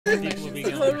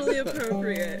Totally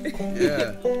appropriate.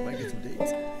 Yeah, might get some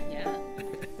dates. Yeah.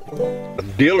 A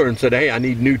dealer and said, hey, I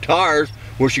need new tires.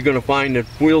 Where's she gonna find the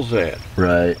wheels at?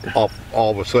 Right. All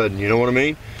of a sudden, you know what I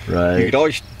mean? Right. You could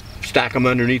always stack them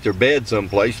underneath their bed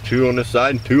someplace, 2 on this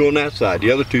side and 2 on that side.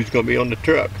 The other 2's gonna be on the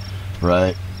truck.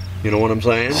 Right. You know what I'm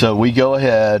saying? So we go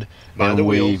ahead and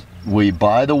we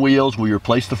buy the wheels, we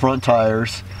replace the front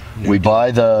tires, we buy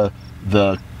the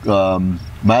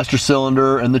master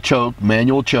cylinder and the choke,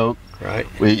 manual choke. Right.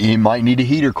 You might need a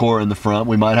heater core in the front.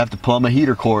 We might have to plumb a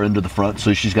heater core into the front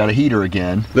so she's got a heater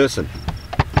again. Listen,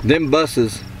 them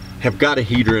buses have got a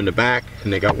heater in the back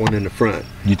and they got one in the front.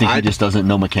 You think he just doesn't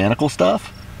know mechanical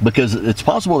stuff? Because it's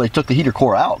possible they took the heater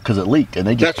core out because it leaked and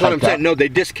they just That's what I'm saying. No, they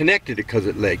disconnected it because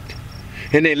it leaked.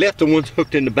 And they left the ones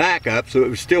hooked in the back up so it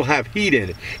would still have heat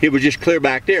in it. It was just clear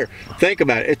back there. Think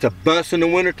about it. It's a bus in the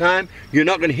wintertime. You're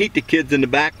not going to heat the kids in the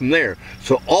back from there.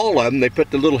 So all of them, they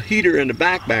put the little heater in the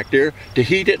back there to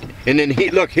heat it. And then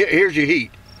heat. Look, here's your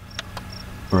heat.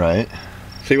 Right.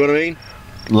 See what I mean?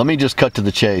 Let me just cut to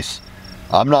the chase.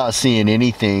 I'm not seeing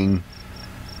anything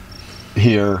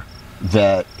here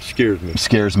that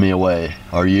scares me away.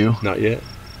 Are you? Not yet.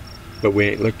 But we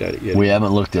ain't looked at it yet. We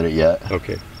haven't looked at it yet.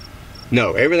 Okay.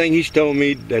 No, everything he's told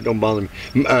me, that don't bother me.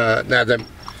 Now the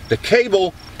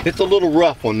cable, it's a little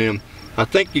rough on them. I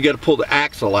think you got to pull the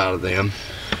axle out of them.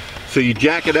 So you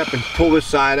jack it up and pull this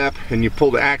side up and you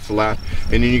pull the axle out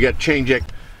and then you got to change it.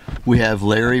 We have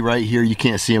Larry right here. You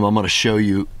can't see him. I'm going to show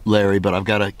you Larry, but I've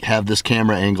got to have this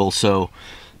camera angle so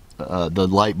the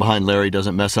light behind Larry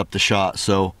doesn't mess up the shot.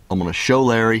 So I'm going to show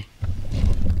Larry.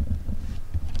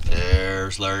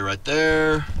 There's Larry right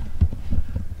there.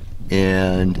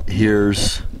 And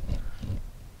here's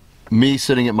me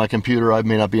sitting at my computer. I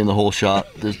may not be in the whole shot.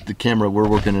 The camera, we're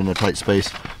working in a tight space.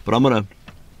 But I'm gonna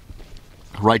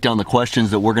write down the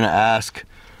questions that we're gonna ask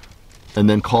and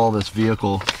then call this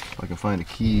vehicle. If I can find a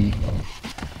key.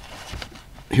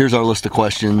 Here's our list of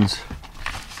questions.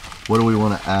 What do we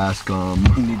want to ask them?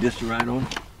 You need this to ride on?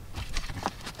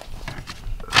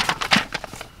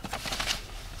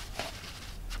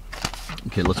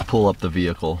 Okay, let's pull up the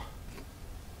vehicle.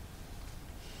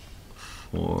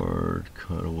 Ford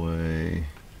Cutaway.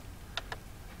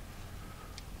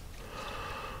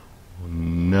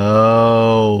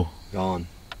 No. Gone.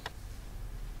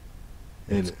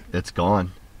 It's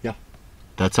gone. Yeah.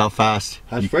 That's how fast.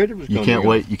 I was afraid it was You can't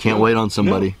wait. You can't wait on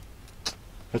somebody. No.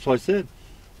 That's what I said.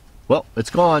 Well, it's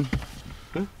gone.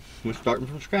 Huh? We're starting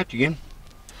from scratch again.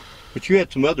 But you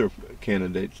had some other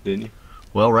candidates, didn't you?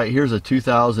 Well, right here's a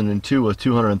 2002 with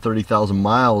 230,000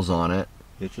 miles on it.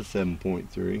 It's a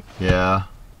 7.3. Yeah.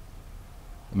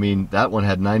 I mean, that one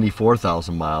had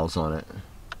 94,000 miles on it.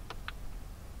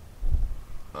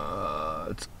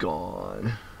 It's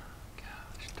gone.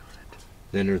 Gosh darn it.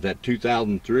 Then there's that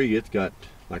 2003. It's got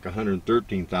like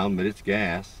 113,000, but it's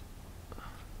gas.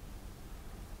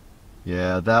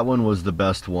 Yeah, that one was the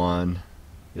best one.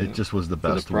 Yeah. It just was the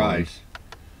best for the price.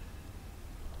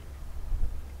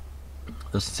 One.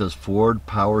 This says Ford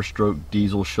Power Stroke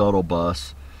Diesel Shuttle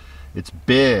Bus. It's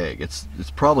big. It's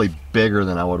probably bigger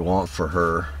than I would want for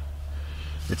her.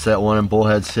 It's that one in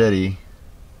Bullhead City.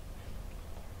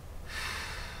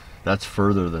 That's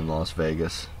further than Las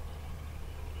Vegas.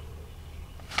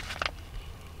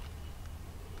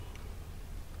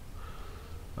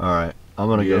 All right, I'm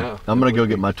gonna go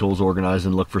get my tools organized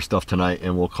and look for stuff tonight,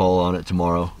 and we'll call on it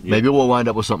tomorrow. Yeah. Maybe we'll wind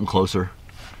up with something closer.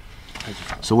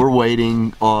 So we're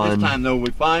waiting on. This time though,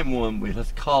 we find one.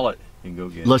 Let's call it and go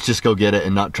get it. Let's just go get it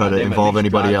and not try to involve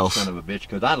anybody else. Son of a bitch,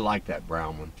 because I like that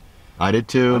brown one. I did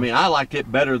too. I mean, I liked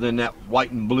it better than that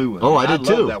white and blue one. Oh, I did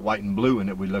too. I love that white and blue one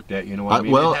that we looked at. You know what I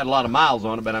mean? Well, it had a lot of miles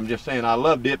on it, but I'm just saying I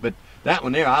loved it. But that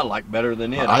one there, I liked better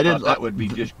than it. I thought that would be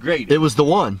just great. It was the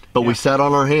one, but we sat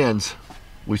on our hands.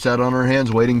 We sat on our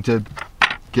hands waiting to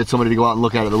get somebody to go out and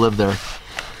look at it to live there.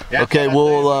 That's okay,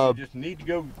 we'll just need to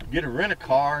go rent a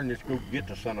car and just go get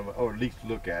the son of a, or at least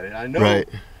look at it. I know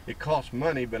it costs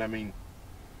money, but I mean.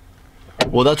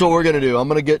 Well, that's what we're gonna do. I'm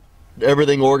gonna get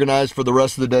everything organized for the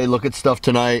rest of the day, look at stuff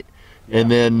tonight,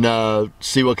 and then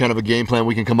see what kind of a game plan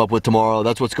we can come up with tomorrow.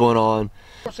 That's what's going on.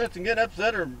 No sense in getting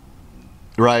upset or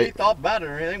right. thought about it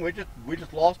or anything. We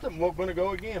just lost it and we're gonna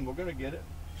go again. We're gonna get it.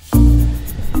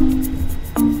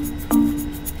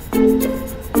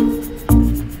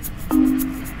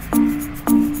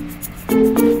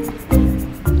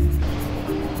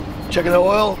 Checking the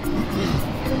oil,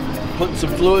 putting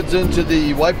some fluids into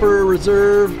the wiper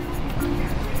reserve,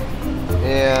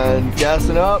 and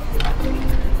gassing up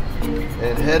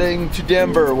and heading to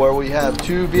Denver, where we have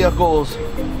 2 vehicles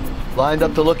lined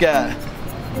up to look at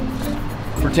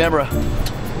for Tamra.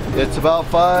 It's about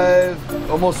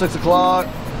 5, almost 6 o'clock.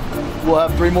 We'll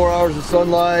have 3 more hours of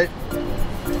sunlight.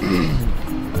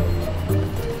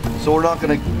 So we're not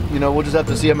gonna, you know, we'll just have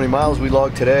to see how many miles we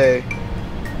log today.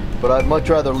 But I'd much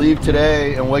rather leave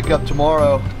today and wake up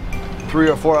tomorrow 3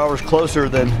 or 4 hours closer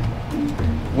than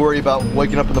worry about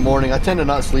waking up in the morning. I tend to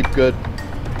not sleep good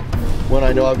when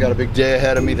I know I've got a big day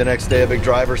ahead of me the next day, a big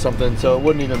drive or something, so it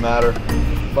wouldn't even matter.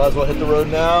 Might as well hit the road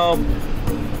now,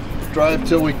 drive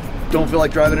till we don't feel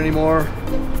like driving anymore,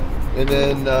 and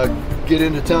then get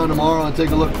into town tomorrow and take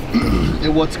a look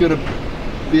at what's gonna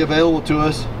be available to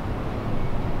us.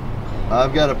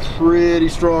 I've got a pretty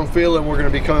strong feeling we're gonna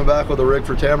be coming back with a rig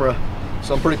for Tamra,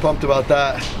 so I'm pretty pumped about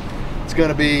that. It's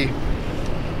gonna be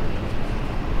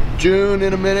June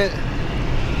in a minute.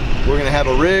 We're gonna have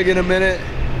a rig in a minute.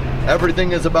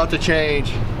 Everything is about to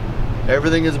change.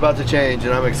 Everything is about to change,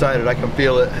 and I'm excited. I can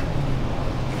feel it.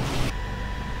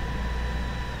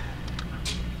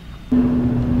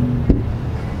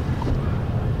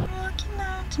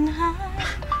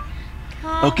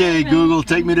 Okay, Google,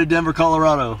 take me to Denver,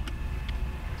 Colorado.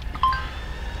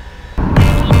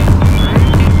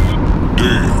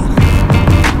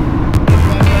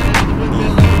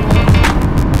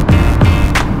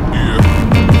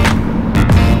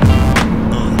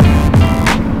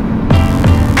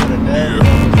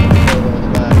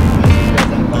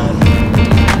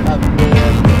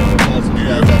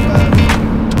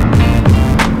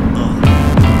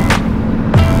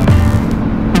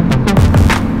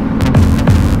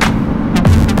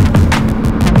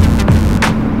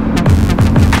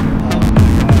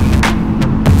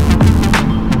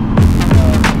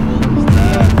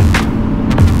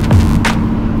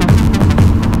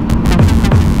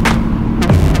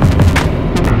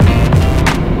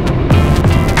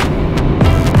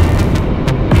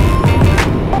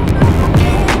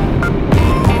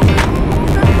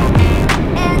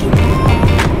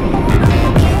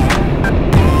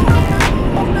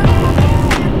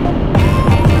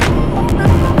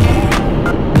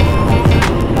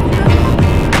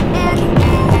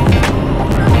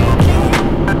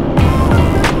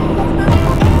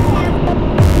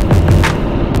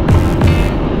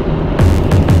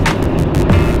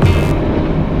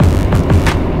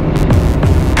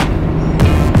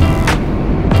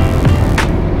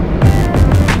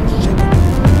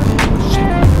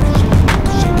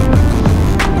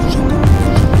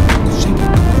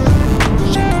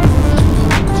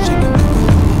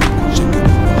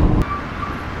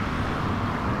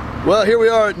 Well, here we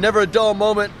are at Never a Dull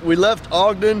Moment. We left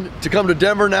Ogden to come to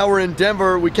Denver. Now we're in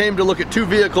Denver. We came to look at 2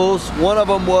 vehicles. One of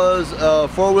them was a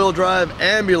 4-wheel drive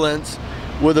ambulance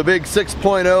with a big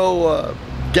 6.0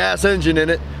 gas engine in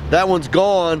it. That one's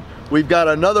gone. We've got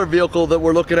another vehicle that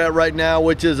we're looking at right now,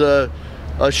 which is a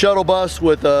shuttle bus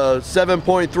with a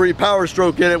 7.3 power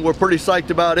stroke in it. We're pretty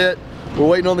psyched about it. We're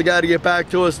waiting on the guy to get back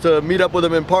to us to meet up with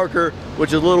him in Parker,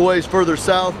 which is a little ways further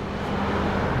south.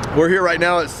 We're here right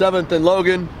now at 7th and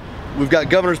Logan. We've got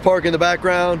Governor's Park in the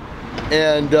background,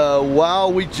 and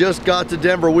while we just got to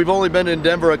Denver, we've only been in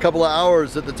Denver a couple of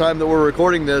hours at the time that we're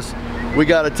recording this. We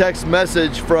got a text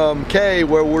message from Kaye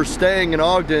where we're staying in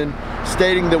Ogden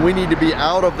stating that we need to be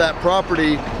out of that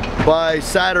property by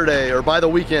Saturday or by the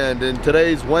weekend, and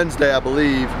today's Wednesday, I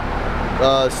believe,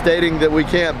 stating that we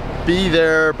can't be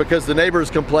there because the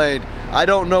neighbors complained. I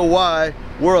don't know why.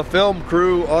 We're a film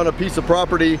crew on a piece of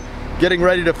property getting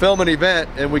ready to film an event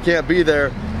and we can't be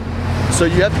there. So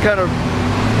you have to kind of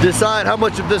decide how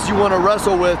much of this you want to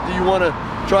wrestle with. Do you want to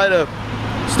try to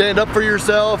stand up for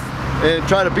yourself and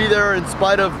try to be there in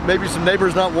spite of maybe some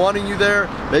neighbors not wanting you there?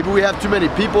 Maybe we have too many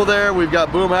people there. We've got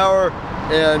Boomhauer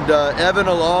and Evan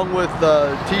along with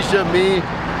Tisha, me,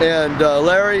 and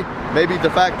Larry. Maybe the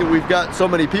fact that we've got so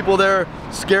many people there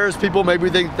scares people. Maybe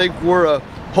they think we're a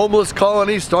homeless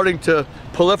colony starting to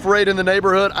proliferate in the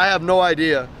neighborhood. I have no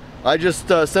idea. I just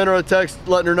sent her a text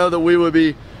letting her know that we would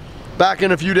be back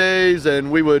in a few days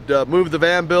and we would move the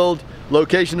van build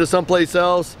location to someplace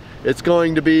else. It's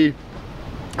going to be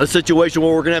a situation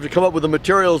where we're gonna have to come up with a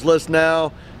materials list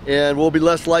now, and we'll be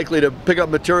less likely to pick up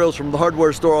materials from the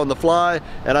hardware store on the fly,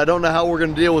 and I don't know how we're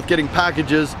gonna deal with getting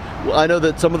packages. I know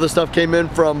that some of the stuff came in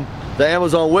from the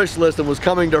Amazon wish list and was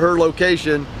coming to her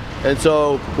location, and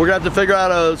so we're gonna have to figure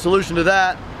out a solution to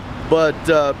that. But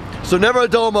so never a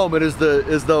dull moment is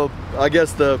the I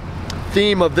guess the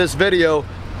theme of this video.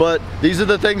 But these are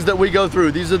the things that we go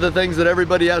through. These are the things that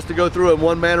everybody has to go through in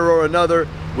one manner or another.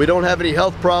 We don't have any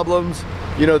health problems.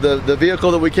 You know, the vehicle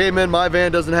that we came in, my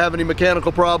van, doesn't have any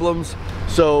mechanical problems.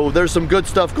 So there's some good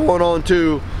stuff going on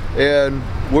too. And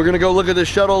we're gonna go look at this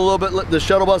shuttle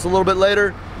bus a little bit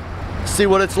later, see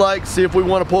what it's like, see if we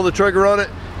want to pull the trigger on it.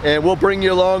 and we'll bring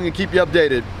you along and keep you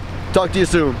updated. Talk to you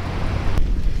soon.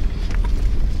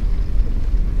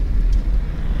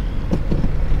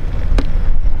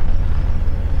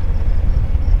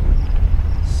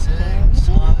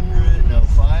 No,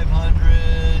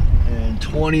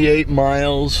 528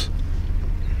 miles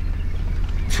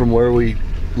from where we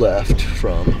left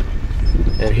from.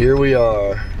 And here we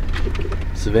are.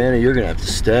 Savannah, you're gonna have to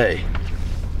stay.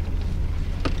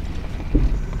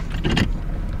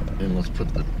 And let's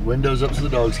put the windows up so the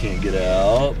dogs can't get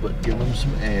out, but give them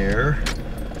some air.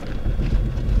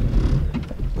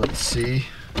 Let's see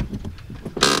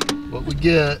what we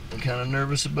get. I'm kind of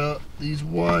nervous about these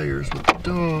wires with the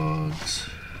dogs.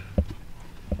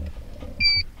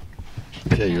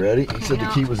 Okay, you ready? He said the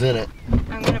key was in it.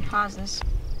 I'm gonna pause this.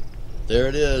 There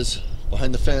it is,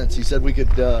 behind the fence. He said we could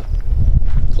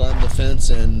climb the fence,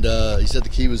 and he said the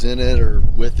key was in it or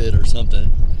with it or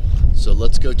something. So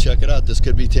let's go check it out. This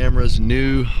could be Tamra's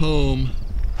new home.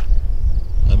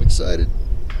 I'm excited.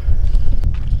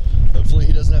 Hopefully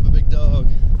he doesn't have a big dog.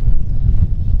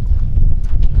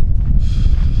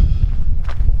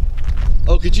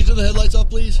 Oh, could you turn the headlights off,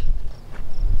 please?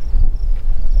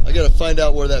 I gotta find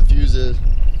out where that fuse is.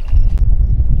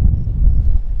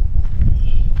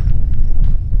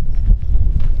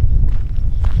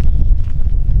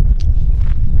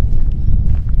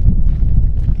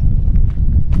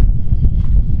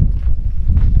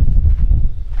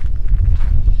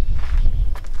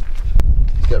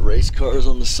 Got race cars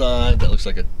on the side. That looks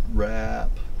like a wrap.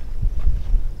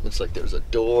 Looks like there's a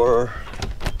door.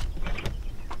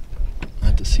 I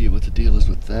have to see what the deal is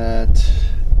with that.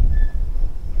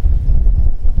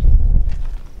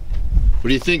 What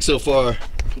do you think so far? I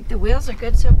think the wheels are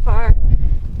good so far.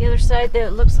 The other side there,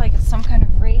 it looks like it's some kind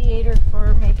of radiator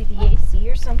for maybe the AC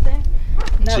or something.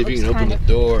 See if you can open the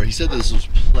door. He said this was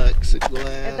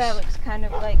plexiglass. That looks kind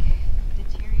of like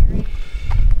deteriorated.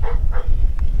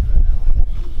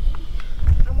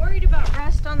 I'm worried about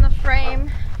rust on the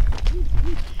frame.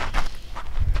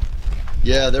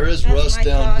 Yeah, there is That's rust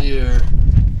down here.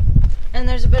 And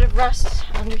there's a bit of rust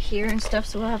under here and stuff,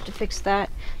 so we'll have to fix that.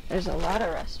 There's a lot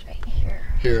of rust right here.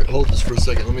 Here, hold this for a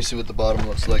second. Let me see what the bottom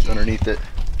looks like underneath it.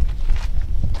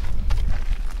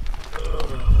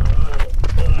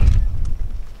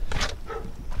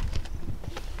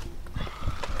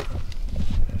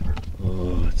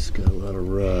 Oh, it's got a lot of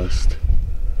rust.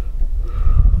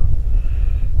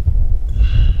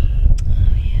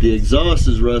 The exhaust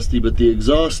is rusty, but the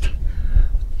exhaust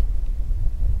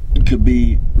could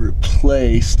be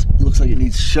replaced. It looks like it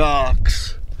needs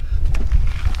shocks.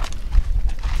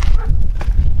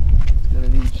 It's gonna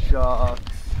need shocks.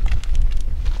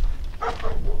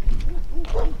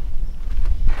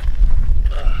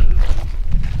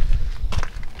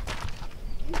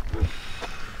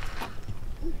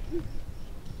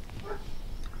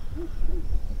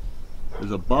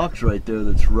 There's a box right there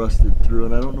that's rusted through,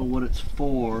 and I don't know what it's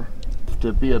for.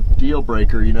 To be a deal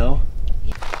breaker, you know?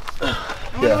 I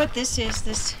wonder what this is,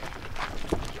 this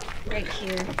right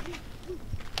here.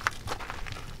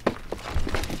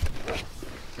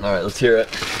 All right, let's hear it.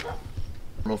 I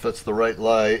don't know if that's the right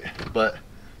light, but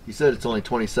he said it's only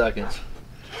 20 seconds.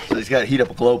 So he's got to heat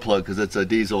up a glow plug because it's a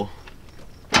diesel.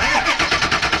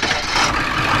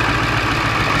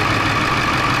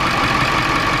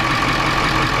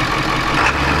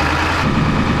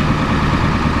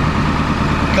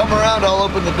 Come around, I'll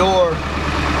open the door.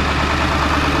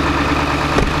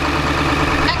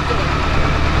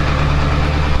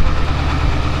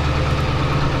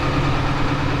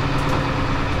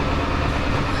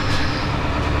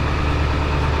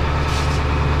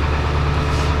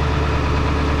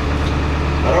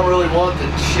 I don't really want the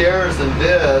chairs in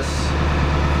this.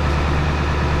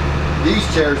 These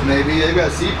chairs maybe, they've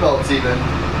got seat belts even.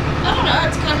 I don't know,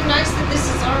 it's kind of nice that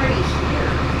this is already here.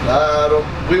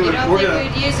 We're gonna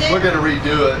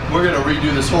redo it. We're gonna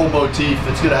redo this whole motif.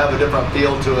 It's gonna have a different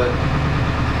feel to it.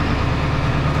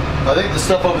 I think the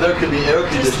stuff over there could be air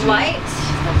conditioning. Just lights?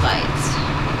 The lights.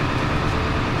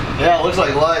 Yeah, it looks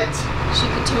like lights. She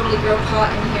could totally grow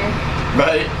pot in here.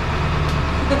 Right?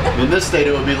 In this state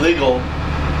it would be legal.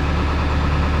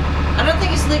 I don't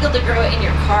think it's legal to grow it in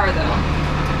your car though.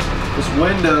 This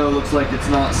window looks like it's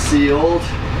not sealed.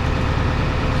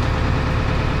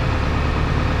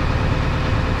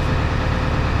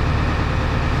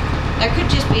 That could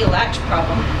just be a latch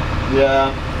problem.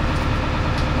 Yeah.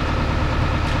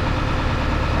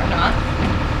 Or not.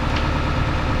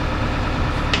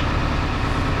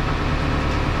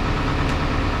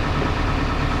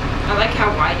 I like how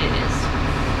wide it is.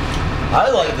 I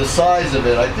like the size of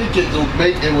it. I think it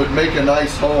would make a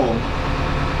nice home.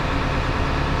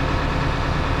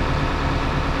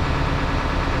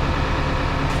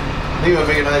 I think it would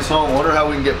make a nice home. Wonder how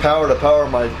we can get power to power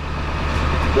my,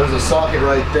 there's a socket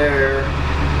right there.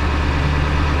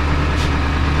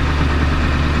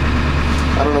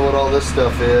 I don't know what all this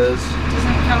stuff is.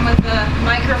 Doesn't come with a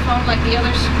microphone like the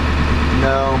others?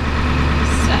 No.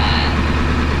 Sad.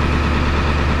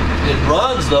 It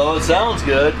runs though, it sounds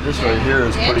good. This right here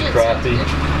is pretty crappy.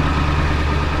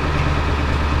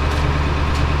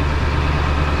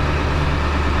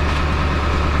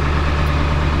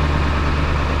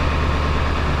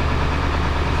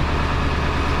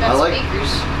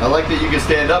 I like that you can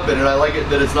stand up in it. I like it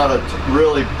that it's not a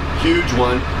really huge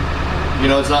one. You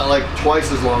know, it's not like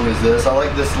twice as long as this. I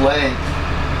like this length.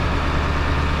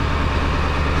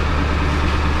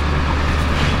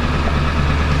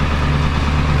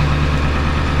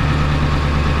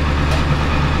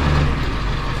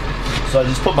 So I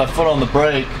just put my foot on the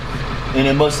brake and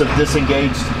it must have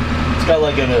disengaged. It's got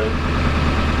like an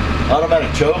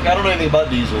automatic choke. I don't know anything about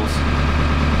diesels.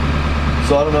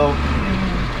 So I don't know.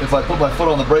 If I put my foot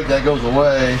on the brake, that goes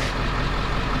away.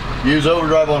 Use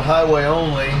overdrive on highway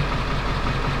only.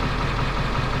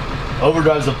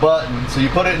 Overdrive's a button, so you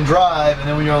put it in drive, and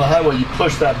then when you're on the highway, you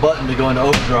push that button to go into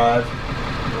overdrive.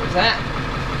 What was that?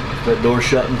 That door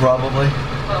shutting, probably.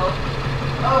 Oh.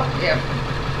 Oh, yeah.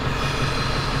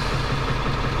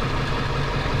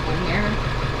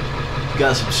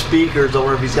 Got some speakers. I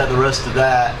wonder if he's got the rest of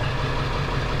that.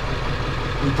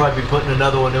 We'd probably be putting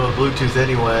another one in with Bluetooth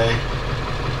anyway.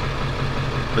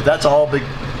 But that's all big.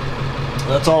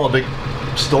 That's all a big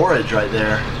storage right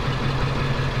there.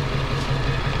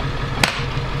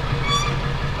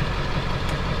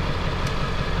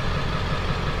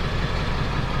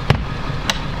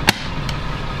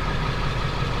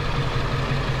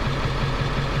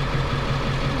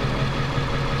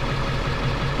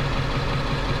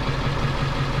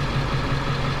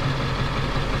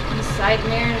 These side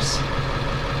mirrors.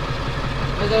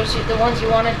 Are those the ones you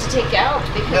wanted to take out?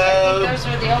 Because I think those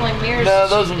are the only mirrors. No,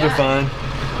 those ones are fine.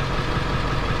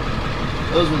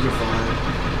 Those ones are fine.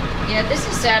 Yeah, this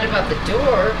is sad about the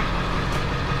door.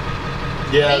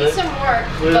 Yeah, Need some work.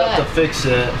 We'll have to fix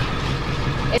it.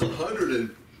 It's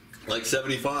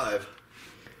 175.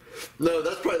 No,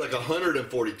 that's probably like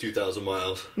 142,000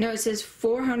 miles. No, it says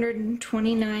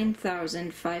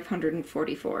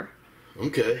 429,544.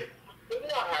 Okay.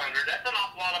 400. That's an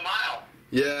awful lot of miles.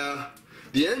 Yeah.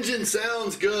 The engine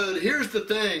sounds good. Here's the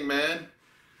thing, man.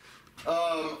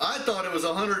 I thought it was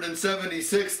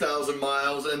 176,000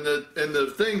 miles, and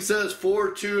the thing says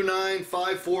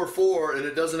 429,544, and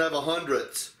it doesn't have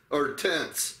hundredths or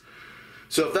tenths.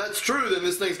 So if that's true, then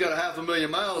this thing's got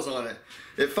 500,000 miles on it.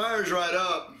 It fires right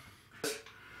up,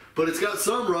 but it's got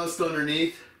some rust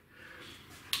underneath.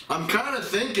 I'm kind of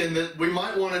thinking that we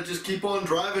might want to just keep on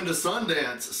driving to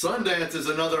Sundance. Sundance is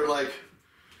another like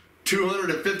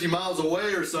 250 miles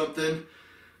away or something,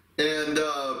 and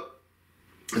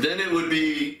then it would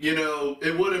be, you know,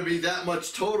 it wouldn't be that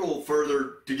much total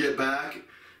further to get back.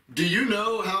 Do you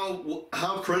know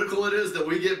how critical it is that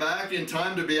we get back in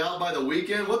time to be out by the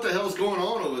weekend? What the hell's going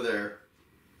on over there?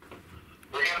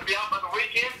 We're gonna be out by the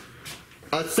weekend?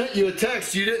 I sent you a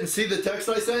text. You didn't see the text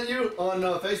I sent you on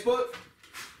Facebook?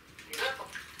 No.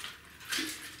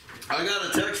 I got a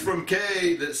text from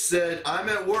Kaye that said, I'm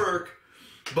at work,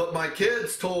 but my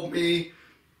kids told me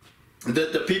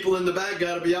that the people in the back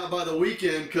got to be out by the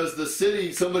weekend because the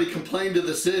city, somebody complained to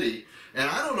the city. And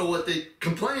I don't know what they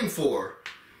complained for.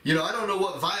 You know, I don't know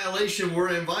what violation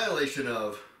we're in violation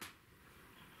of.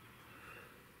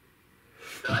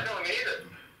 I don't either.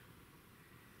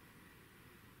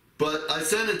 But I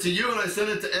sent it to you and I sent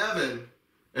it to Evan.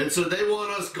 And so they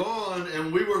want us gone,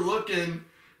 and we were looking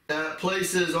at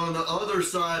places on the other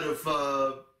side of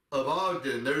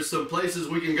Ogden. There's some places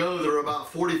we can go that are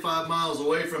about 45 miles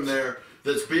away from there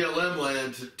that's BLM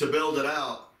land to build it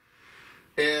out.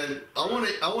 And I want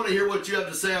to hear what you have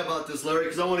to say about this, Larry,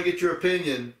 because I want to get your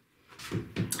opinion.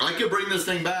 I could bring this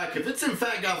thing back. If it's in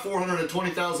fact got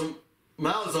 420,000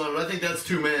 miles on it, I think that's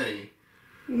too many.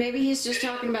 Maybe he's just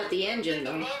talking about the engine,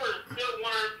 though. The motor's still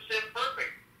 100%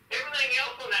 perfect. Everything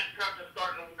else on that truck is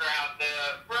starting to wear out. The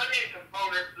front end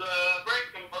components, the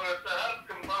brake components, the hub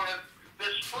components, the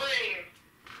springs.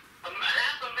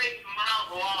 Half of it miles,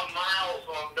 a lot of miles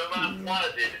on no matter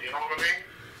what it is, you know what I mean?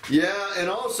 Yeah, and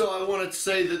also I wanted to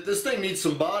say that this thing needs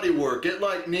some body work. It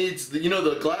like needs, you know,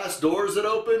 the glass doors that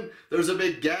open, there's a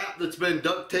big gap that's been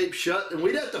duct taped shut, and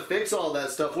we'd have to fix all that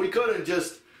stuff. We couldn't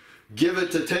just give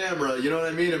it to Tamra, you know what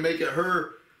I mean, and make it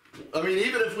her. I mean,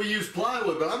 even if we use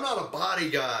plywood, but I'm not a body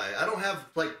guy. I don't have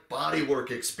like body work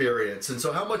experience, and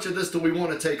so how much of this do we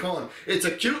want to take on? It's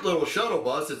a cute little shuttle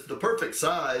bus. It's the perfect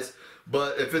size,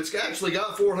 But if it's actually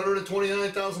got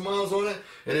 429,000 miles on it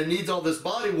and it needs all this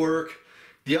body work,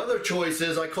 the other choice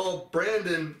is I call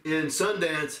Brandon in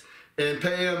Sundance and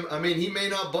pay him. I mean, he may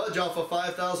not budge off of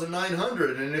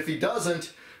 5,900, and if he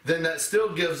doesn't, then that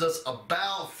still gives us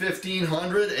about 1,500,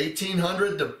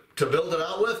 1,800 to build it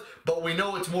out with. But we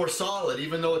know it's more solid,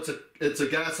 even though it's a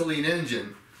gasoline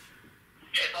engine.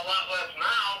 It's a lot less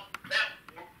now. That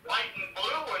white and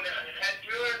blue one had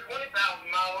 220,000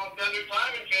 miles on the new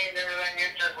timing chain and everything.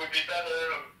 It would be better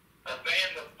than a van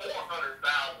with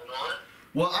 400,000 on it.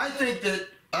 Well, I think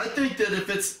that if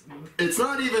it's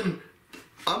not even.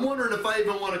 I'm wondering if I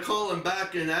even want to call him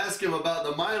back and ask him about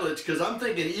the mileage, because I'm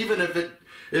thinking even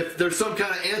if there's some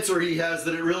kind of answer he has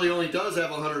that it really only does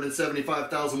have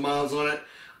 175,000 miles on it,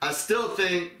 I still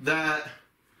think that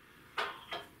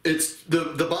it's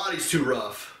the body's too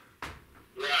rough.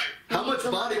 Right. How much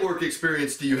bodywork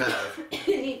experience do you have? It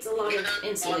needs a lot of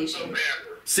insulation.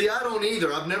 See, I don't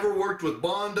either. I've never worked with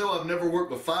Bondo. I've never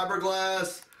worked with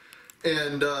fiberglass,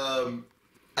 and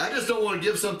I just don't want to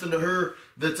give something to her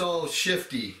that's all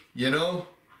shifty, you know?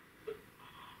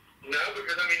 No,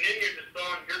 because I mean, then you're just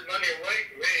throwing good money away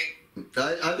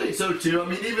from me. I think so too. I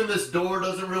mean, even this door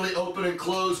doesn't really open and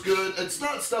close good. It's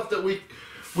not stuff that we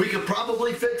could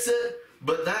probably fix it,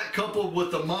 but that coupled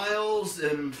with the miles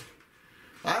and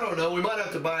I don't know, we might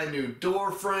have to buy new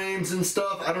door frames and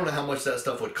stuff. I don't know how much that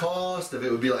stuff would cost. If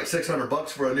it would be like $600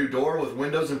 for a new door with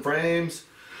windows and frames.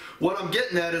 What I'm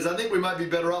getting at is I think we might be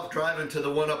better off driving to the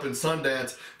one up in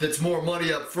Sundance that's more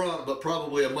money up front, but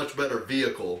probably a much better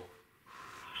vehicle.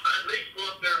 I'd at least go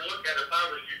up there and look at it if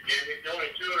I was you, Jimmy. It's only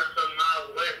 200-some miles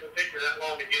away. It won't take you that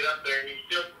long to get up there, and you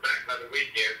still come back by the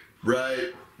weekend.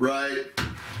 Right, right.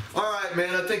 All right,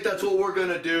 man, I think that's what we're going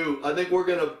to do. I think we're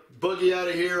going to boogie out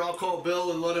of here. I'll call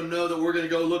Bill and let him know that we're going to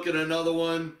go look at another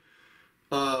one,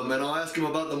 and I'll ask him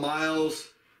about the miles.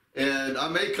 And I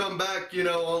may come back, you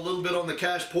know, a little bit on the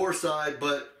cash poor side,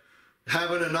 but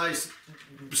having a nice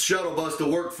shuttle bus to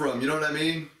work from, you know what I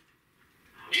mean?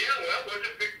 Yeah, well, we'll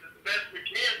just fix it the best we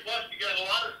can. Plus, you got a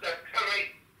lot of stuff coming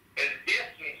and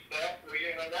dips and stuff, so,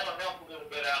 you know, that'll help a little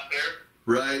bit out there.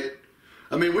 Right.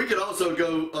 I mean, we could also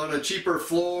go on a cheaper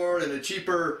floor and a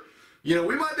cheaper, you know,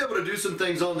 we might be able to do some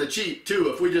things on the cheap,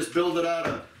 too, if we just build it out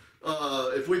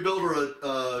of, if we build her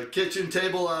a kitchen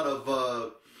table out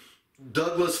of,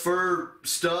 Douglas fir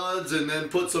studs and then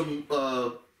put some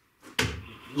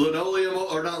linoleum,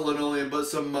 or not linoleum, but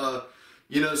some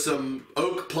you know, some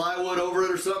oak plywood over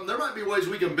it or something. There might be ways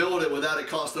we can build it without it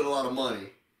costing a lot of money.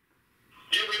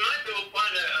 Yeah, we might be able to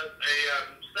find a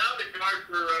salvage yard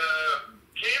for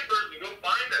campers and go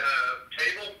find a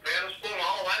table, pedestal, and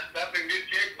all that stuff in good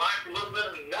shape, buy for a little bit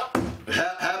of nothing.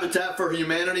 Habitat for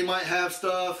Humanity might have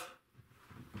stuff.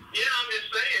 Yeah, I'm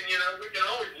just saying, you know, we can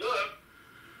always look.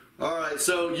 All right,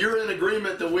 so you're in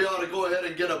agreement that we ought to go ahead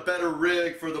and get a better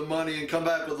rig for the money and come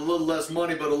back with a little less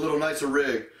money but a little nicer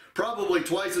rig. Probably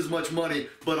twice as much money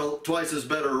but a twice as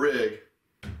better rig.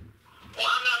 Well,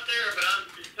 I'm not there, but I'm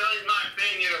just telling you my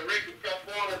opinion. A rig that's got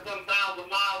 400-some-thousand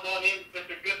miles on it, it's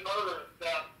a good motor and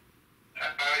stuff.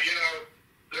 You know,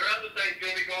 there are other things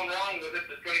going to be going wrong with it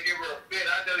that's going to give her a fit.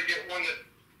 I'd rather get one that's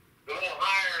a little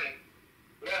higher and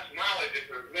less mileage if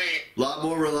it's me. A lot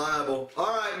more reliable.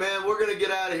 All right, man, we're going to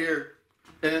get out of here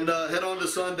and head on to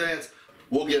Sundance.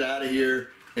 We'll get out of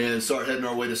here and start heading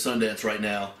our way to Sundance right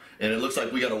now. And it looks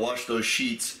like we got to wash those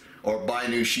sheets or buy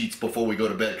new sheets before we go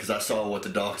to bed because I saw what the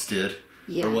dogs did.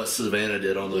 Yeah. Or what Savannah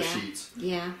did on those sheets.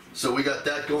 Yeah. So we got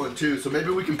that going too. So maybe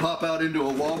we can pop out into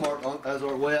a Walmart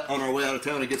on our way out of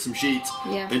town and get some sheets.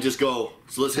 Yeah. And just go.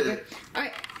 So let's hit it. All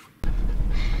right.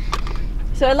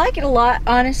 So I like it a lot,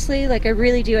 honestly. Like, I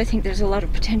really do. I think there's a lot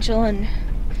of potential, and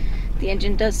the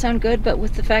engine does sound good. But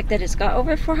with the fact that it's got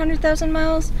over 400,000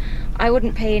 miles, I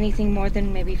wouldn't pay anything more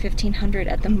than maybe 1,500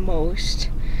 at the most.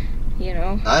 You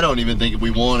know. I don't even think we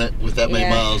want it with that many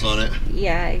miles on it.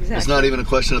 Yeah, exactly. It's not even a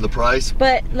question of the price.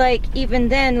 But like, even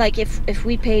then, like if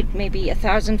we paid maybe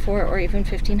 1,000 for it or even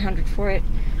 1,500 for it,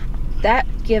 that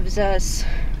gives us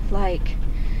like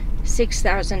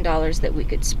 $6,000 that we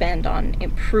could spend on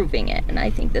improving it, and I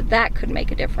think that that could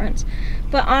make a difference.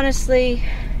 But honestly,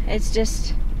 it's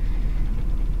just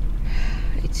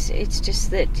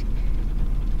that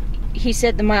he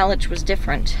said the mileage was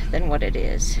different than what it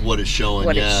is. What it's showing,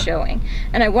 it's showing.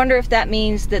 And I wonder if that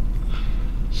means that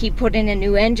he put in a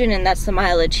new engine and that's the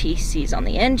mileage he sees on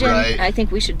the engine. Right. I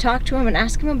think we should talk to him and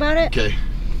ask him about it. Okay.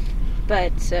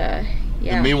 But, yeah.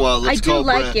 And meanwhile, I do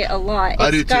like it a lot.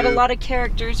 It's got a lot of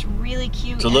characters, really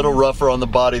cute. It's a little rougher on the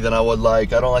body than I would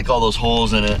like. I don't like all those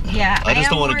holes in it. Yeah. I just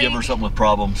don't want to give her something with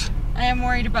problems. I am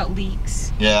worried about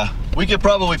leaks. Yeah, we could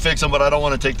probably fix them, but I don't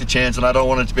want to take the chance, and I don't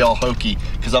want it to be all hokey,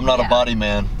 because I'm not a body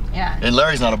man. Yeah. And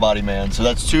Larry's not a body man, so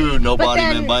that's two no body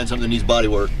men buying something that needs body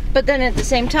work. But then at the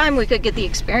same time, we could get the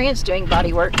experience doing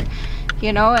body work,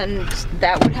 you know, and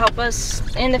that would help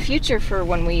us in the future for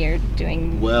when we are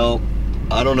doing... Well,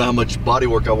 I don't know how much body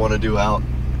work I want to do out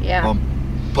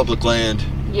on public land.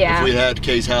 Yeah. If we had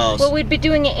Kaye's house. Well, we'd be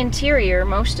doing it interior,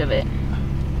 most of it.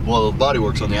 Well, the body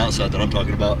work's on the outside that I'm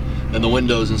talking about, and the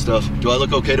windows and stuff. Do I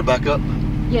look okay to back up?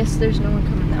 Yes, there's no one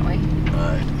coming that way.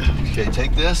 Alright. Okay,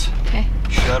 take this. Okay.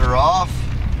 Shut her off.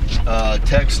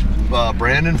 Text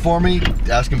Brandon for me,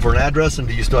 ask him for an address, and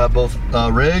do you still have both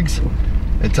rigs?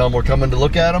 And tell him we're coming to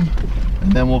look at them.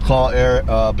 And then we'll call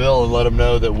Bill and let him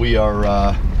know that we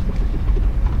are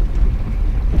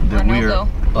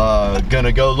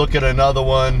gonna go look at another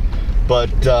one,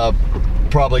 but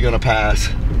probably gonna pass.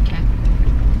 Okay.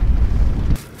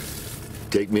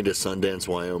 Take me to Sundance,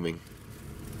 Wyoming.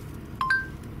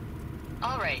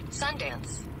 All right,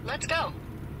 Sundance. Let's go.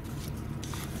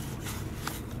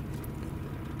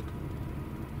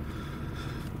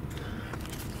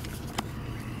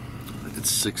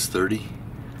 It's 6:30,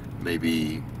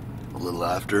 maybe a little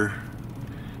after,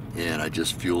 and I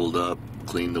just fueled up,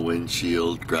 cleaned the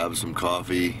windshield, grabbed some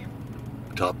coffee,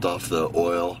 topped off the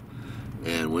oil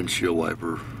and windshield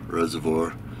wiper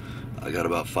reservoir. I got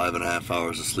about 5.5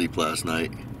 hours of sleep last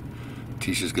night.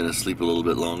 Tisha's gonna sleep a little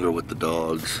bit longer with the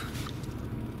dogs,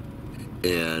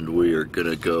 and we are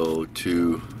gonna go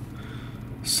to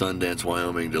Sundance,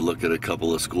 Wyoming to look at a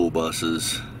couple of school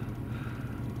buses.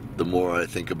 The more I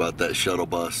think about that shuttle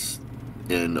bus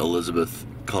in Elizabeth,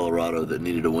 Colorado that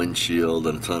needed a windshield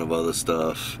and a ton of other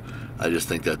stuff, I just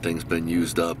think that thing's been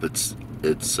used up. It's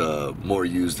more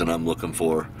used than I'm looking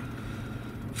for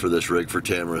this rig for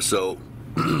Tamra. So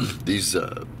these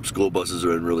school buses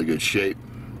are in really good shape.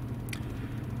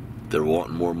 They're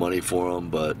wanting more money for them,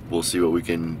 but we'll see what we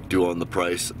can do on the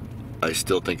price. I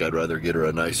still think I'd rather get her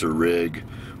a nicer rig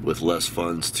with less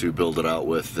funds to build it out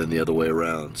with than the other way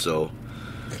around. So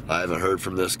I haven't heard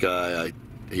from this guy.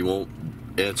 He won't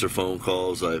answer phone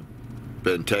calls. I've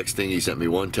been texting. He sent me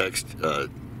one text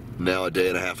now a day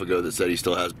and a half ago that said he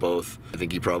still has both. I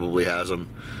think he probably has them.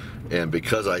 And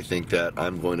because I think that,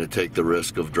 I'm going to take the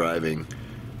risk of driving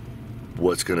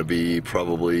what's going to be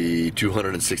probably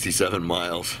 267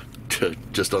 miles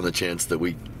just on the chance that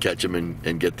we catch him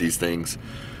and get these things.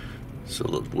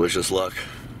 So wish us luck.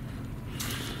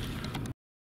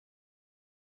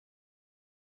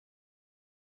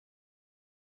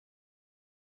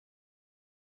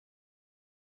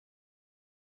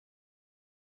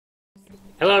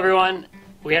 Hello everyone,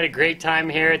 we had a great time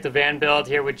here at the van build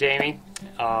here with Jamie.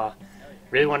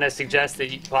 Really want to suggest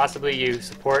that possibly you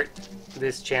support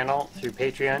this channel through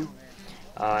Patreon.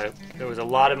 There was a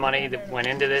lot of money that went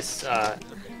into this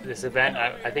this event.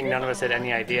 I think none of us had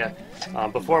any idea.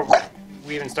 Before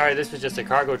we even started, this was just a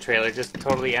cargo trailer, just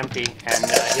totally empty, and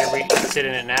here we sit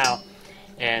in it now.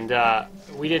 And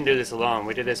we didn't do this alone.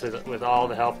 We did this with all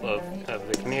the help of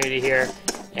the community here,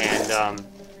 and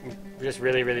just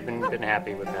really been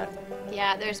happy with that.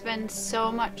 Yeah, there's been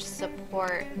so much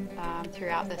support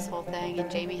throughout this whole thing, and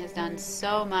Jamie has done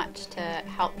so much to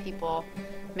help people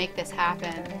make this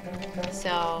happen.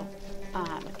 So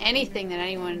anything that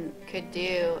anyone could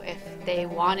do if they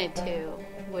wanted to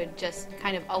would just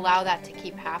kind of allow that to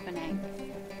keep happening.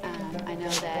 I know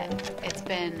that it's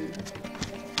been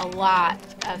a lot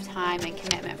of time and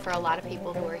commitment for a lot of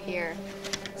people who are here.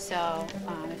 So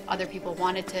if other people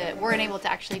weren't able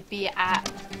to actually be at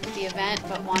the event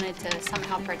but wanted to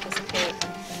somehow participate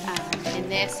in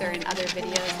this or in other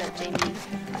videos that Jamie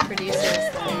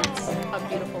produces, then it's a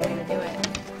beautiful way to do it.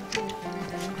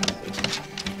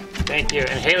 Thank you.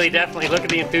 And Haley, definitely look at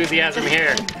the enthusiasm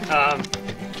here.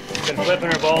 Been flipping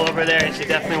her bowl over there, and she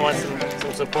definitely wants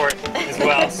some support as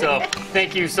well. So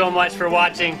thank you so much for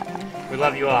watching. We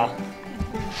love you all.